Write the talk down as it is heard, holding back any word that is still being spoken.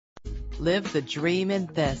Live the dream in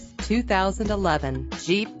this 2011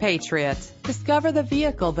 Jeep Patriot. Discover the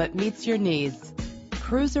vehicle that meets your needs.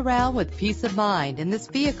 Cruise around with peace of mind in this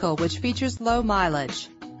vehicle, which features low mileage.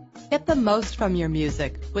 Get the most from your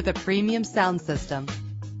music with a premium sound system.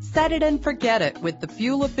 Set it and forget it with the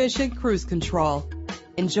fuel-efficient cruise control.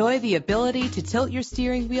 Enjoy the ability to tilt your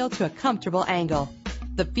steering wheel to a comfortable angle.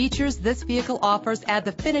 The features this vehicle offers add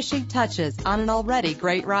the finishing touches on an already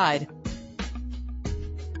great ride.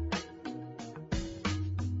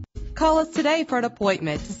 Call us today for an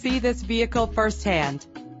appointment to see this vehicle firsthand.